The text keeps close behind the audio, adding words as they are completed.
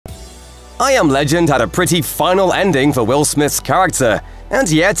I Am Legend had a pretty final ending for Will Smith's character, and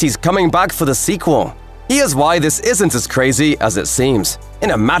yet he's coming back for the sequel. Here's why this isn't as crazy as it seems. In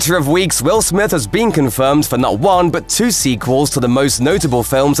a matter of weeks, Will Smith has been confirmed for not one but two sequels to the most notable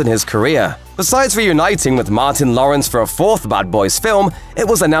films in his career. Besides reuniting with Martin Lawrence for a fourth Bad Boys film, it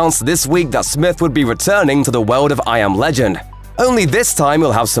was announced this week that Smith would be returning to the world of I Am Legend. Only this time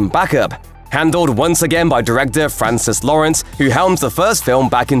he'll have some backup. Handled once again by director Francis Lawrence, who helmed the first film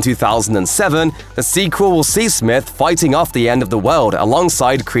back in 2007, the sequel will see Smith fighting off the end of the world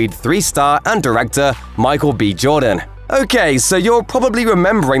alongside Creed 3 star and director Michael B. Jordan. Okay, so you're probably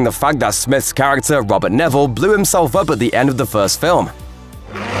remembering the fact that Smith's character Robert Neville blew himself up at the end of the first film.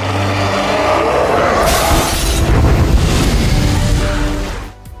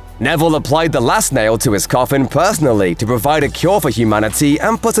 Neville applied the last nail to his coffin personally to provide a cure for humanity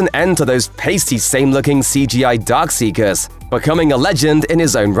and put an end to those pasty, same-looking CGI Darkseekers, becoming a legend in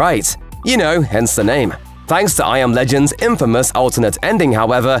his own right. You know, hence the name. Thanks to I Am Legend's infamous alternate ending,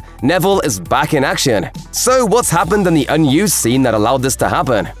 however, Neville is back in action. So what's happened in the unused scene that allowed this to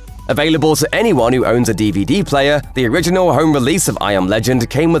happen? Available to anyone who owns a DVD player, the original home release of I Am Legend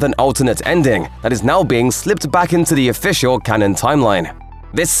came with an alternate ending that is now being slipped back into the official canon timeline.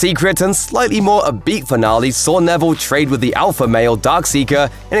 This secret and slightly more upbeat finale saw Neville trade with the alpha male Darkseeker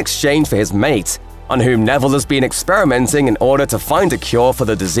in exchange for his mate, on whom Neville has been experimenting in order to find a cure for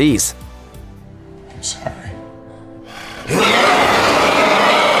the disease. I'm sorry.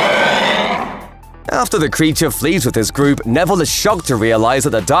 After the creature flees with his group, Neville is shocked to realize that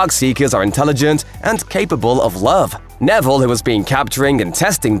the Darkseekers are intelligent and capable of love. Neville, who has been capturing and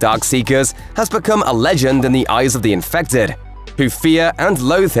testing Darkseekers, has become a legend in the eyes of the infected, who fear and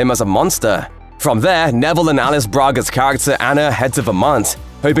loathe him as a monster. From there, Neville and Alice Braga's character Anna head to Vermont,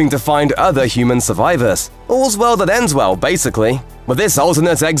 hoping to find other human survivors. All's well that ends well, basically. With this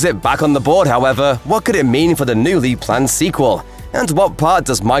alternate exit back on the board, however, what could it mean for the newly planned sequel? And what part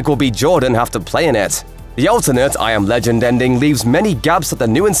does Michael B. Jordan have to play in it? The alternate I Am Legend ending leaves many gaps that the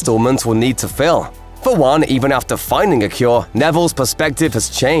new installment will need to fill. For one, even after finding a cure, Neville's perspective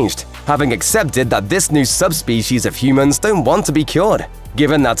has changed, having accepted that this new subspecies of humans don't want to be cured.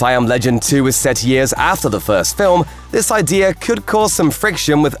 Given that I Am Legend 2 is set years after the first film, this idea could cause some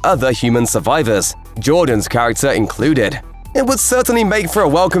friction with other human survivors, Jordan's character included. It would certainly make for a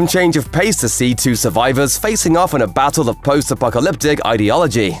welcome change of pace to see two survivors facing off in a battle of post-apocalyptic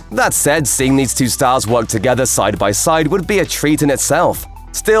ideology. That said, seeing these two stars work together side by side would be a treat in itself.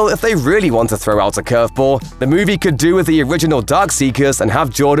 Still, if they really want to throw out a curveball, the movie could do with the original Darkseekers and have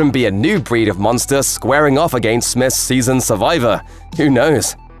Jordan be a new breed of monster squaring off against Smith's seasoned survivor. Who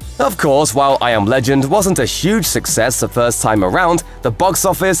knows? Of course, while I Am Legend wasn't a huge success the first time around, the box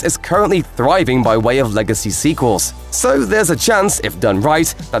office is currently thriving by way of legacy sequels. So there's a chance, if done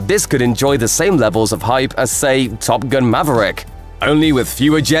right, that this could enjoy the same levels of hype as, say, Top Gun Maverick, only with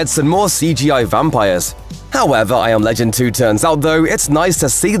fewer jets and more CGI vampires. However, I Am Legend 2 turns out, though, it's nice to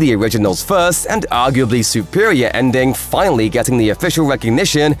see the original's first and arguably superior ending finally getting the official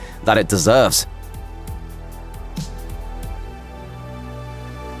recognition that it deserves.